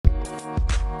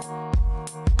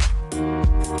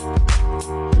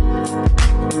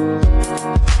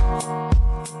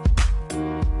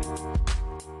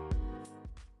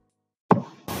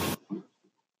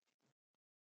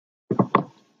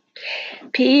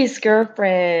Peace,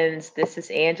 girlfriends. This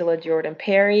is Angela Jordan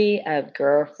Perry of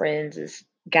Girlfriends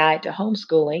Guide to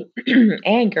Homeschooling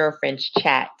and Girlfriends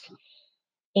Chat.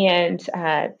 And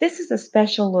this is a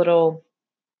special little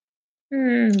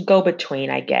go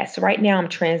between, I guess. Right now, I'm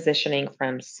transitioning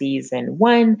from season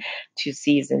one to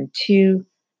season two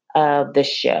of the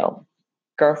show,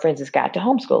 Girlfriends Guide to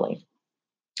Homeschooling.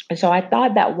 And so I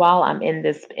thought that while I'm in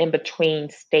this in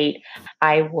between state,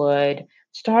 I would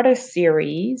start a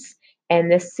series. And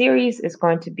this series is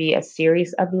going to be a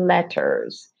series of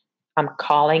letters. I'm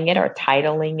calling it or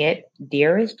titling it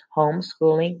Dearest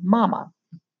Homeschooling Mama.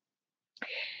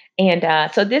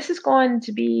 And so this is going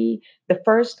to be the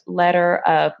first letter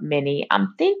of many.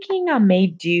 I'm thinking I may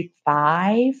do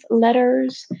 5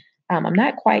 letters. I'm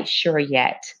not quite sure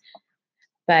yet.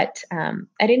 But at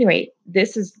any rate,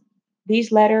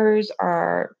 these letters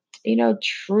are,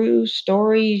 true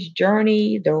stories,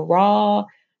 journey, the raw,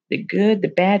 the good, the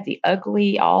bad, the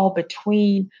ugly, all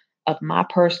between of my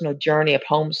personal journey of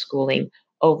homeschooling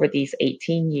over these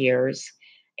 18 years.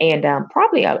 And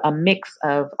probably a mix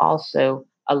of also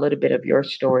a little bit of your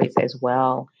stories as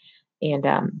well. And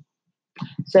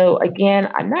so, again,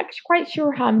 I'm not quite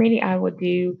sure how many I would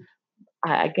do.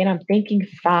 Again, I'm thinking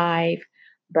 5,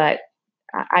 but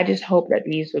I just hope that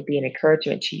these would be an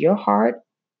encouragement to your heart.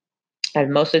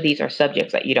 And most of these are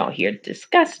subjects that you don't hear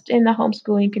discussed in the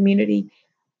homeschooling community,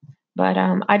 but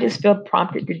I just feel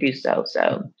prompted to do so.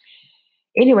 So,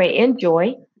 anyway,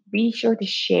 enjoy. Be sure to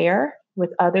share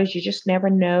with others. You just never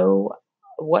know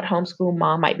what homeschool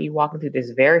mom might be walking through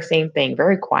this very same thing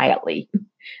very quietly.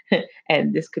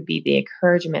 And this could be the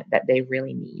encouragement that they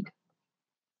really need.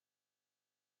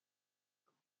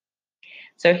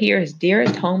 So, here is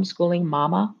Dearest Homeschooling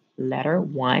Mama, letter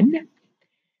one.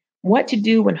 What to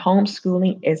do when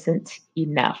homeschooling isn't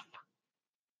enough.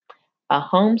 A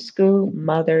homeschool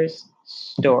mother's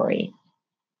story.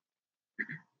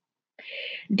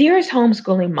 Dearest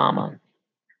homeschooling mama,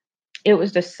 it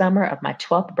was the summer of my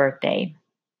 12th birthday.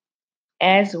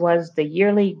 As was the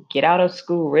yearly get out of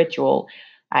school ritual,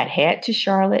 I'd head to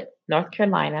Charlotte, North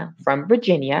Carolina from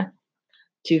Virginia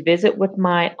to visit with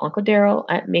my Uncle Daryl,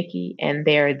 Aunt Mickey, and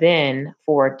their then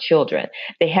 4 children.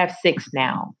 They have 6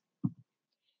 now.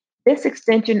 This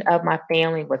extension of my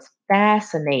family was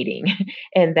fascinating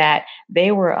in that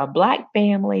they were a Black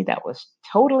family that was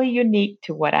totally unique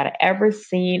to what I'd ever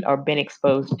seen or been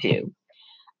exposed to.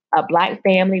 A Black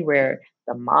family where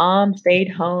the mom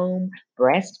stayed home,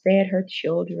 breastfed her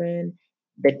children.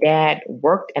 The dad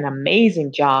worked an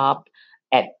amazing job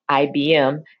at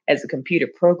IBM as a computer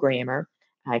programmer,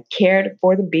 cared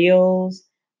for the bills.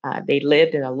 They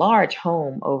lived in a large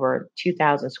home over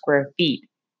 2,000 square feet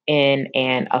in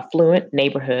an affluent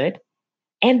neighborhood,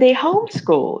 and they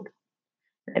homeschooled.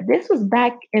 This was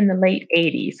back in the late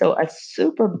 80s, so a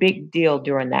super big deal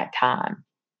during that time.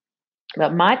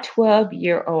 But my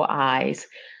 12-year-old eyes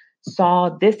saw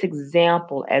this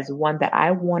example as one that I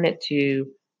wanted to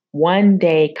one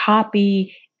day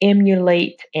copy,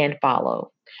 emulate, and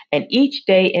follow. And each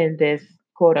day in this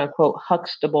quote unquote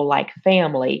Huxtable like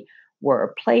family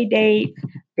were play dates,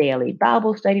 daily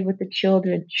Bible study with the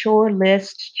children, chore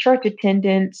lists, church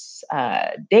attendance,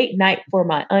 date night for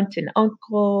my aunt and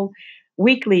uncle,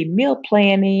 weekly meal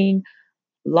planning,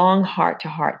 long heart to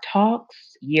heart talks,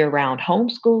 year round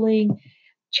homeschooling,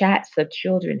 chats of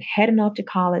children heading off to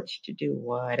college to do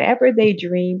whatever they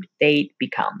dreamed they'd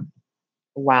become.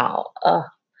 Wow.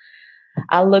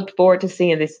 I looked forward to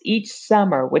seeing this each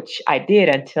summer, which I did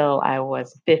until I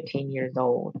was 15 years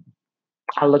old.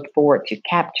 I looked forward to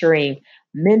capturing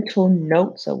mental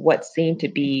notes of what seemed to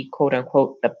be, quote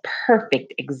unquote, the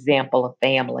perfect example of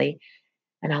family.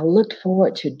 And I looked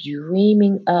forward to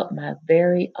dreaming up my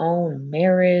very own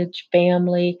marriage,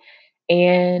 family,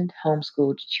 and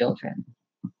homeschooled children.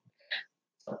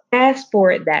 Fast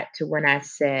forward that to when I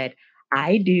said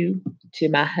I do to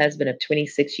my husband of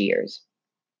 26 years.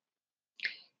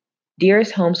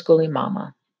 Dearest homeschooling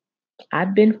mama,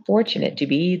 I've been fortunate to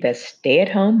be the stay at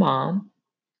home mom.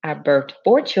 I birthed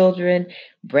 4 children,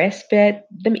 breastfed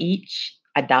them each,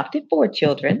 adopted 4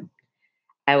 children.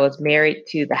 I was married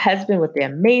to the husband with the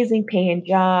amazing paying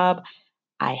job.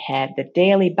 I had the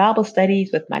daily Bible studies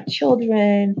with my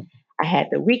children. I had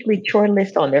the weekly chore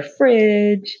list on their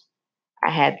fridge.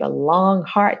 I had the long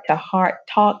heart to heart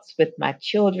talks with my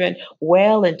children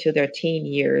well into their teen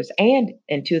years and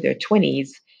into their 20s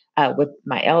with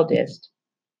my eldest.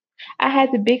 I had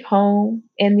the big home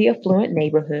in the affluent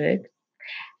neighborhood.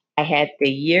 I had the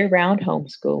year round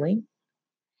homeschooling.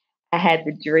 I had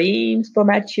the dreams for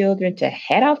my children to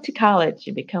head off to college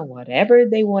and become whatever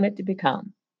they wanted to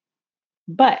become.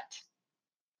 But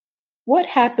What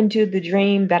happened to the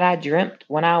dream that I dreamt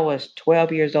when I was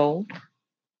 12 years old?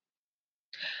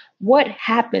 What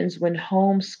happens when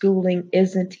homeschooling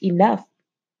isn't enough,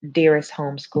 dearest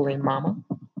homeschooling mama?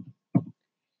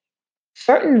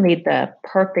 Certainly, the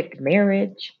perfect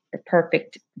marriage, the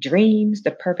perfect dreams,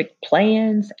 the perfect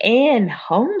plans, and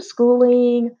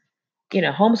homeschooling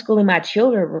my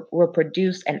children will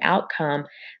produce an outcome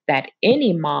that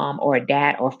any mom or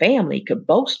dad or family could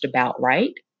boast about,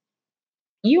 right?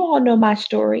 You all know my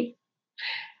story.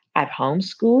 I've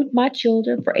homeschooled my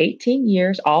children for 18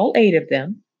 years, all eight of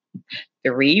them.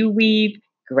 Three we've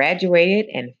graduated,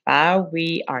 and five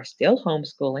we are still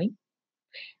homeschooling.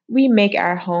 We make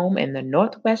our home in the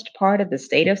northwest part of the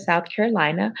state of South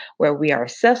Carolina, where we are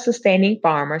self sustaining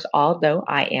farmers, although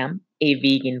I am a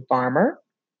vegan farmer.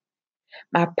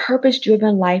 My purpose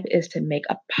driven life is to make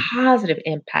a positive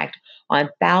impact on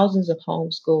thousands of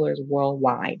homeschoolers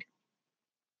worldwide.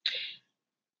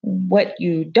 What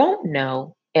you don't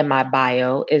know in my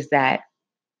bio is that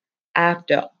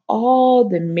after all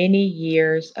the many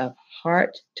years of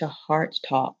heart to heart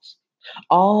talks,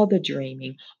 all the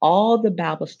dreaming, all the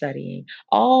Bible studying,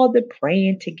 all the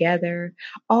praying together,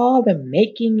 all the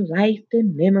making life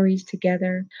and memories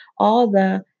together, all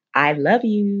the I love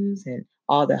yous and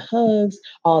all the hugs,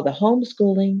 all the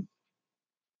homeschooling,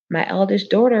 my eldest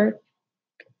daughter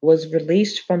was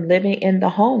released from living in the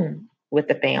home with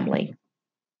the family.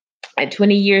 At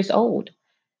 20 years old,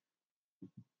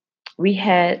 we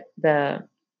had the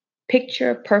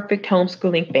picture perfect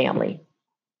homeschooling family.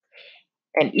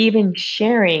 And even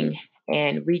sharing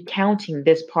and recounting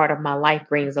this part of my life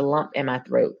brings a lump in my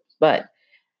throat. But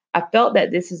I felt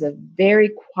that this is a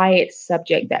very quiet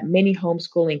subject that many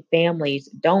homeschooling families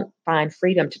don't find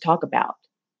freedom to talk about.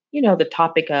 The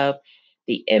topic of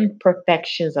the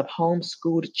imperfections of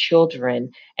homeschooled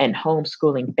children and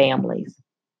homeschooling families.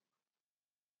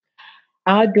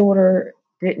 Our daughter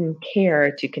didn't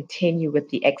care to continue with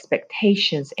the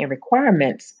expectations and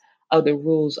requirements of the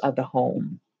rules of the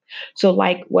home. So,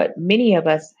 like what many of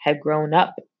us have grown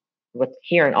up with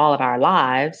hearing all of our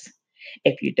lives,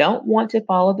 if you don't want to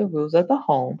follow the rules of the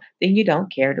home, then you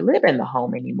don't care to live in the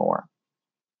home anymore.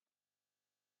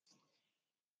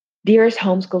 Dearest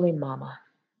homeschooling mama,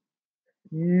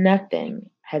 nothing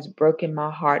has broken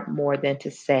my heart more than to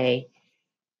say,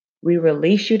 we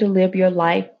release you to live your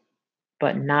life,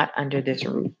 but not under this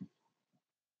roof.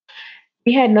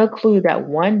 We had no clue that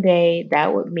one day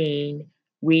that would mean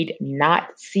we'd not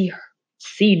see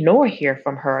nor hear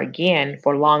from her again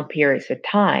for long periods of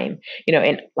time,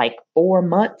 in like 4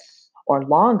 months or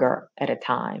longer at a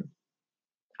time.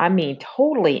 I mean,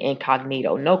 totally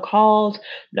incognito, no calls,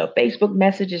 no Facebook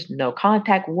messages, no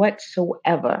contact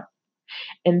whatsoever.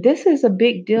 And this is a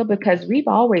big deal because we've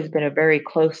always been a very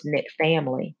close knit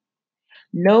family.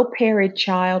 No parent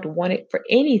child wanted for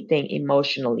anything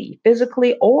emotionally,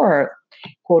 physically, or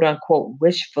quote unquote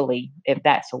wishfully, if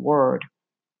that's a word.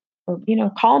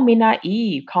 Call me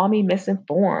naive, call me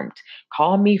misinformed,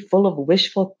 call me full of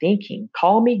wishful thinking,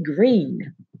 call me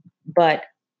green. But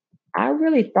I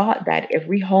really thought that if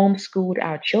we homeschooled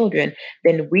our children,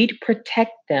 then we'd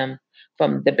protect them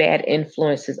from the bad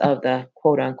influences of the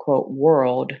quote unquote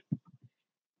world.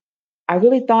 I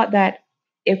really thought that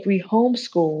if we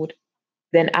homeschooled,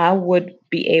 then I would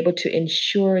be able to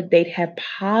ensure they'd have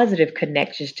positive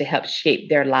connections to help shape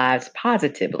their lives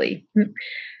positively.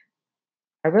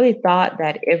 I really thought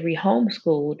that if we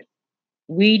homeschooled,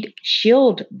 we'd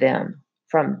shield them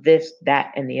from this,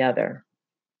 that, and the other.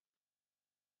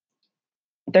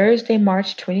 Thursday,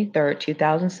 March 23rd,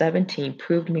 2017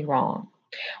 proved me wrong.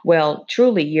 Well,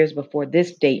 truly, years before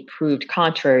this date proved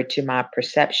contrary to my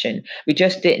perception. We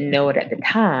just didn't know it at the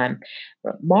time.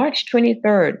 But March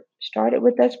 23rd started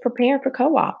with us preparing for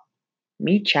co op.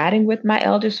 Me chatting with my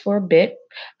eldest for a bit,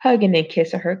 hugging and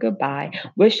kissing her goodbye,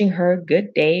 wishing her a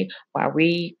good day while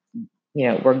we,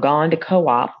 were gone to co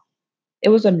op. It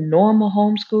was a normal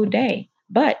homeschool day,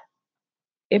 but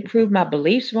it proved my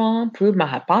beliefs wrong, proved my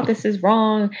hypothesis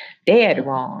wrong, dead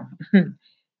wrong.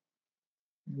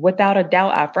 Without a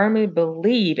doubt, I firmly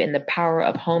believe in the power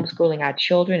of homeschooling our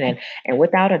children, and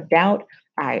without a doubt,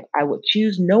 I would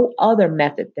choose no other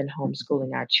method than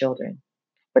homeschooling our children.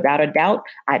 Without a doubt,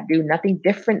 I'd do nothing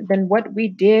different than what we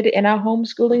did in our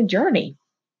homeschooling journey.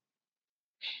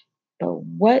 But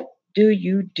what do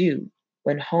you do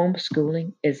when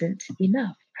homeschooling isn't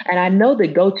enough? And I know the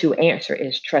go-to answer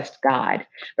is trust God,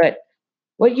 but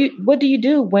what do you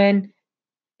do when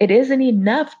it isn't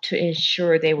enough to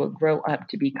ensure they will grow up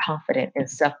to be confident and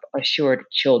self-assured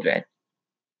children?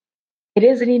 It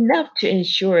isn't enough to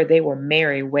ensure they will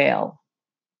marry well.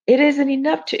 It isn't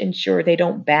enough to ensure they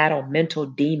don't battle mental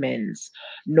demons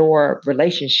nor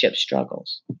relationship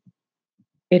struggles.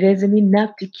 It isn't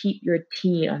enough to keep your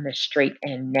teen on the straight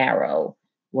and narrow,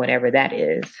 whatever that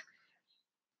is.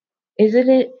 Isn't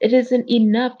it? It isn't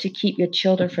enough to keep your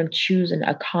children from choosing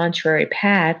a contrary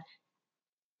path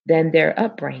than their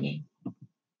upbringing.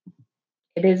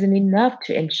 It isn't enough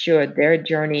to ensure their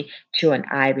journey to an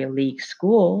Ivy League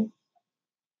school.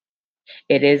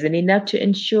 It isn't enough to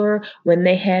ensure when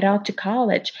they head out to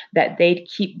college that they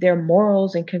keep their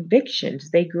morals and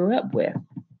convictions they grew up with.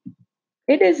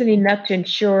 It isn't enough to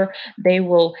ensure they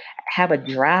will have a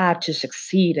drive to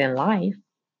succeed in life.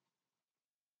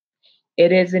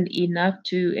 It isn't enough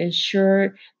to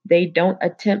ensure they don't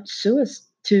attempt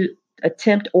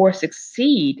or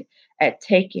succeed at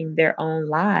taking their own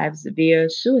lives via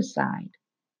suicide.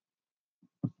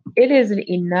 It isn't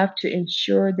enough to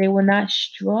ensure they will not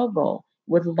struggle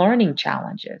with learning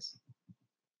challenges.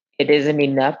 It isn't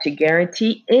enough to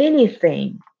guarantee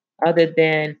anything other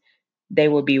than they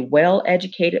will be well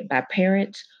educated by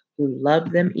parents who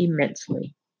love them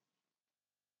immensely.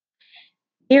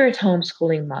 Dearest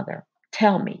homeschooling mother,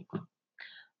 tell me,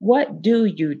 what do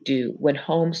you do when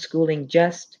homeschooling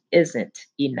just isn't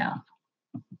enough?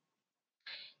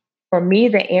 For me,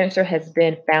 the answer has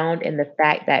been found in the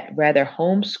fact that whether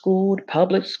homeschooled,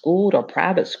 public schooled, or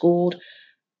private schooled,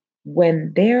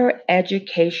 when their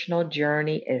educational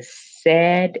journey is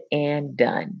said and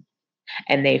done,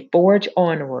 and they forge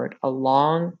onward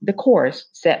along the course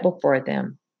set before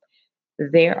them,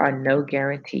 there are no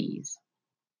guarantees.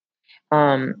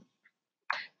 Um,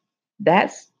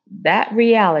 that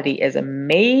reality is a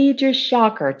major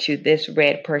shocker to this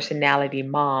red personality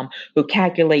mom who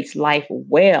calculates life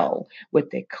well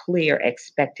with a clear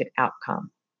expected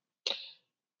outcome.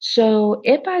 So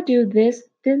if I do this,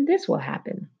 then this will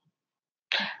happen.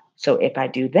 So if I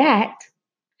do that,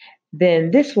 then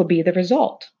this will be the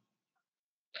result.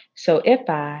 So if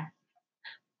I,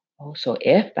 oh, so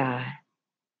if I,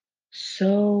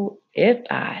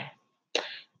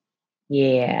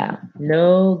 yeah,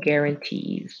 no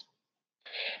guarantees.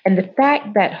 And the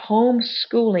fact that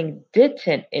homeschooling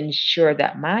didn't ensure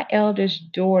that my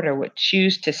eldest daughter would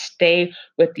choose to stay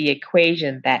with the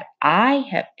equation that I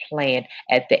had planned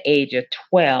at the age of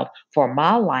 12 for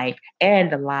my life and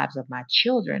the lives of my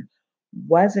children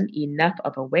wasn't enough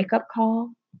of a wake up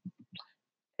call,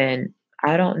 and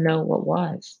I don't know what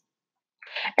was.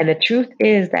 And the truth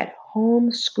is that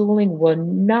homeschooling will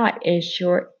not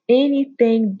ensure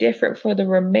anything different for the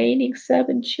remaining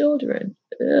seven children.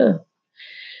 Ugh.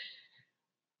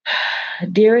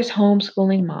 Dearest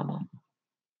homeschooling mama,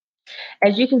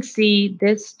 as you can see,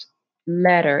 this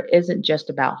letter isn't just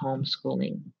about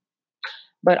homeschooling,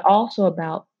 but also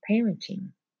about parenting.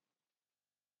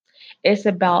 It's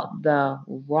about the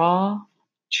raw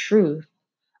truth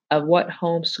of what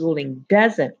homeschooling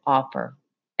doesn't offer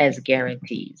as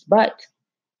guarantees, but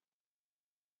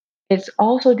it's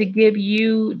also to give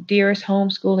you, dearest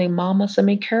homeschooling mama, some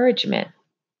encouragement.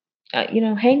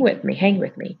 Hang with me, hang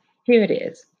with me. Here it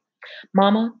is.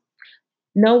 Mama,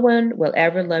 no one will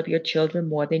ever love your children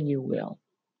more than you will.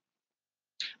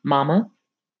 Mama,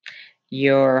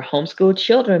 your homeschooled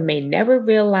children may never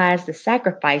realize the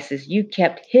sacrifices you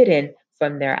kept hidden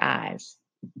from their eyes.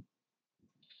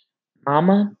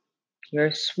 Mama,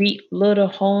 your sweet little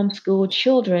homeschooled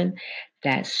children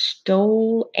that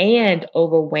stole and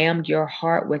overwhelmed your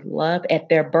heart with love at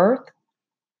their birth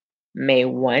may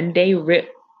one day rip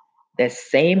the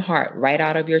same heart right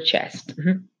out of your chest.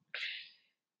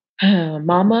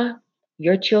 Mama,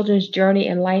 your children's journey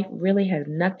in life really has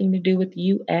nothing to do with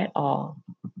you at all.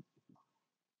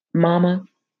 Mama,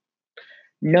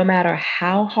 no matter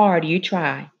how hard you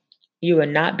try, you will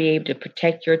not be able to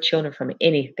protect your children from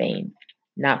anything,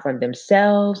 not from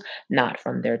themselves, not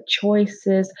from their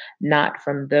choices, not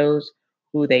from those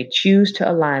who they choose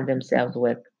to align themselves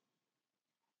with.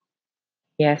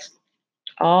 Yes,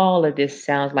 all of this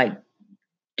sounds like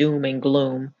doom and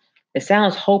gloom. It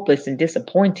sounds hopeless and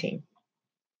disappointing.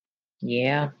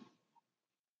 Yeah,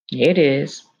 it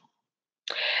is.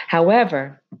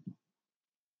 However,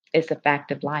 it's a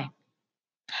fact of life,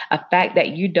 a fact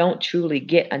that you don't truly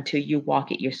get until you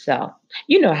walk it yourself.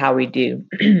 You know how we do,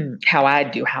 how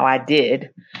I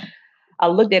did. I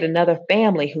looked at another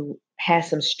family who has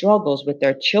some struggles with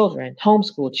their children,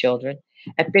 homeschool children,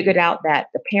 and figured out that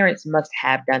the parents must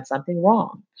have done something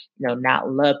wrong. Not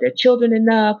loved their children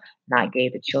enough, not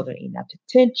gave the children enough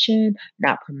attention,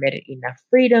 not permitted enough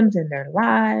freedoms in their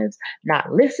lives,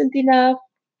 not listened enough,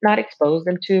 not exposed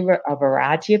them to a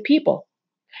variety of people.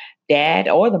 Dad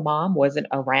or the mom wasn't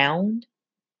around.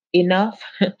 enough?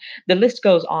 The list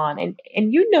goes on,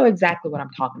 and you know exactly what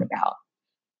I'm talking about.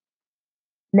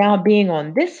 Now, being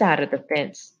on this side of the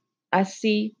fence, I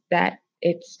see that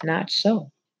it's not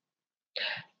so.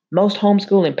 Most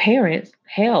homeschooling parents,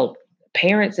 hell,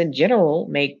 parents in general,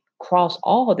 may cross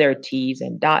all their T's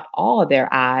and dot all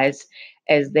their I's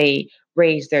as they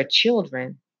raise their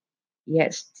children,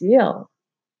 yet still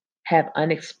have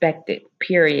unexpected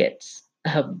periods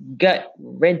of gut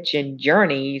wrenching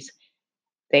journeys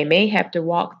they may have to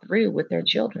walk through with their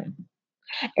children.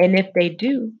 And if they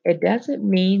do, it doesn't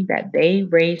mean that they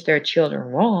raised their children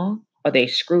wrong or they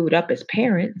screwed up as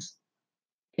parents.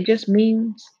 It just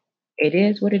means it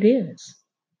is what it is.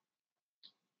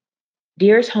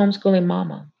 Dearest homeschooling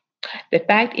mama, the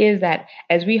fact is that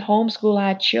as we homeschool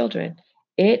our children,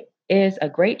 it is a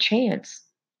great chance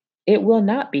it will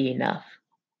not be enough.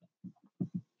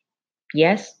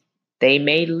 Yes, they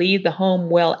may leave the home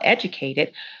well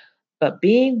educated, but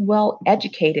being well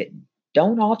educated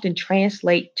don't often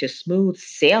translate to smooth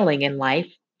sailing in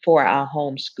life for our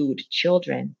homeschooled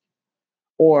children,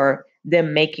 or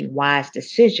them making wise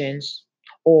decisions,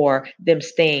 or them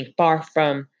staying far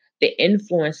from the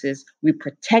influences we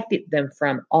protected them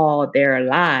from all their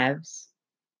lives.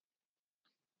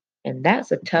 And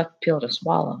that's a tough pill to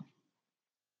swallow.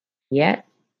 Yet,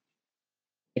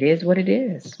 it is what it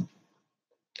is.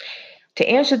 To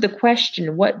answer the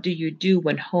question, what do you do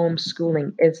when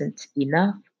homeschooling isn't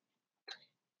enough?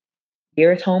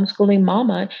 Dearest homeschooling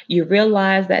mama, you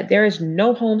realize that there is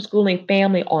no homeschooling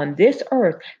family on this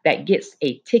earth that gets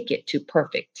a ticket to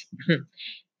perfect.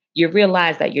 You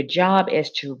realize that your job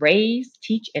is to raise,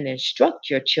 teach, and instruct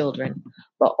your children,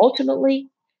 but ultimately,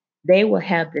 they will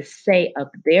have the say of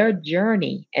their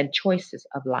journey and choices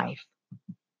of life.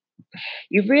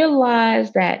 You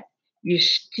realize that you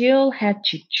still have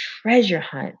to treasure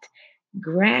hunt,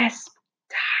 grasp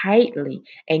tightly,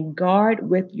 and guard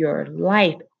with your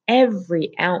life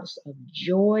every ounce of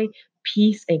joy,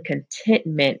 peace, and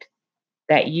contentment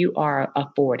that you are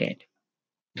afforded.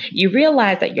 You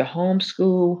realize that your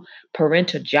homeschool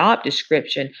parental job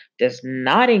description does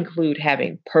not include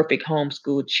having perfect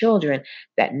homeschool children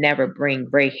that never bring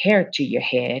gray hair to your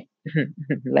head.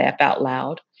 Laugh out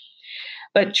loud.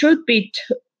 But truth be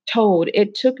told,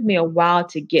 it took me a while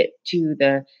to get to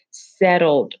the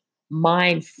settled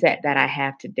mindset that I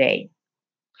have today.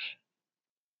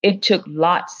 It took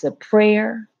lots of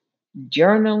prayer,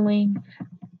 journaling,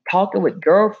 talking with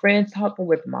girlfriends, talking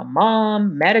with my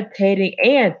mom, meditating,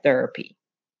 and therapy.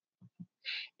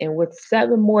 And with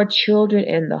seven more children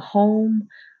in the home,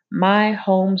 my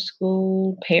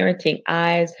homeschool parenting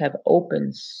eyes have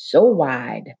opened so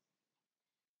wide.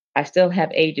 I still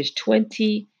have ages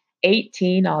 20,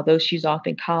 18, although she's off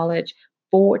in college,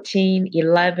 14,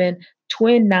 11,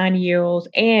 twin 9-year olds,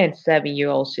 and 7-year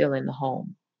olds still in the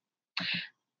home.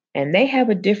 And they have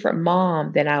a different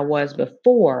mom than I was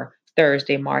before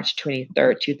Thursday, March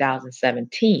 23rd,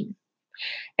 2017.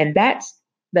 And that's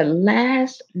the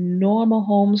last normal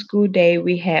homeschool day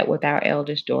we had with our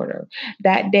eldest daughter.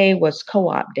 That day was co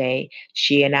op day.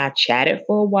 She and I chatted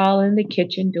for a while in the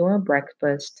kitchen during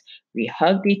breakfast. We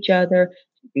hugged each other.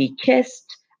 We kissed.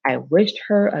 I wished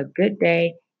her a good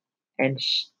day and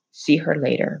see her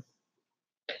later.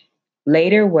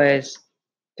 Later was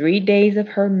 3 days of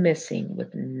her missing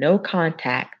with no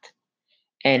contact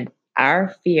and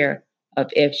our fear of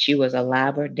if she was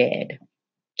alive or dead.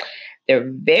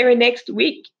 The very next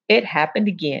week, it happened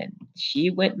again. She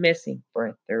went missing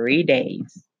for 3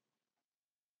 days.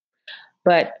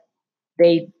 But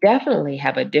they definitely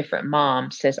have a different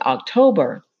mom since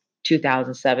October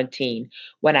 2017,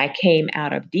 when I came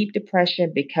out of deep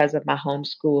depression because of my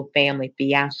homeschool family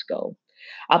fiasco.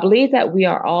 I believe that we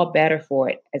are all better for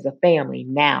it as a family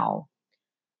now.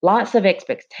 Lots of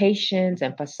expectations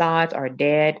and facades are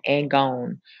dead and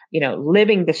gone.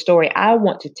 Living the story I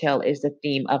want to tell is the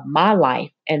theme of my life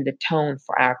and the tone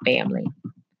for our family.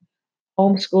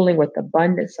 Homeschooling with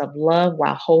abundance of love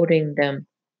while holding them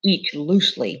each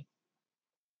loosely.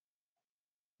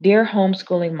 Dear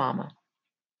homeschooling mama,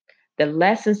 the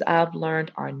lessons I've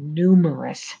learned are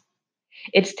numerous.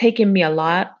 It's taken me a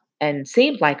lot and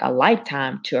seems like a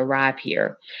lifetime to arrive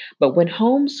here. But when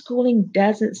homeschooling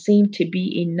doesn't seem to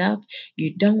be enough,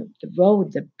 you don't throw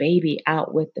the baby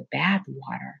out with the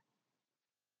bathwater.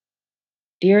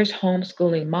 Dearest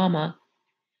homeschooling mama,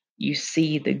 you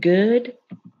see the good,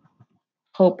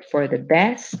 hope for the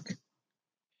best,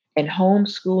 and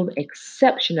homeschool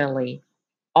exceptionally,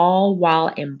 all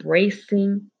while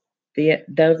embracing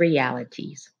the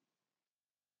realities.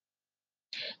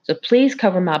 So please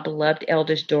cover my beloved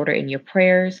eldest daughter in your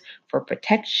prayers for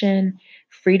protection,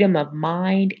 freedom of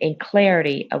mind, and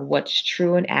clarity of what's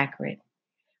true and accurate.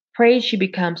 Pray she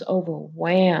becomes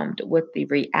overwhelmed with the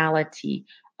reality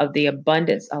of the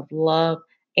abundance of love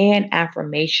and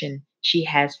affirmation she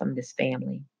has from this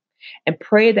family. And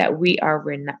pray that we are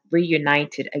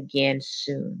reunited again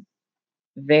soon,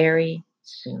 very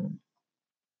soon.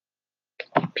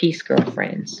 Peace,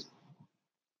 girlfriends.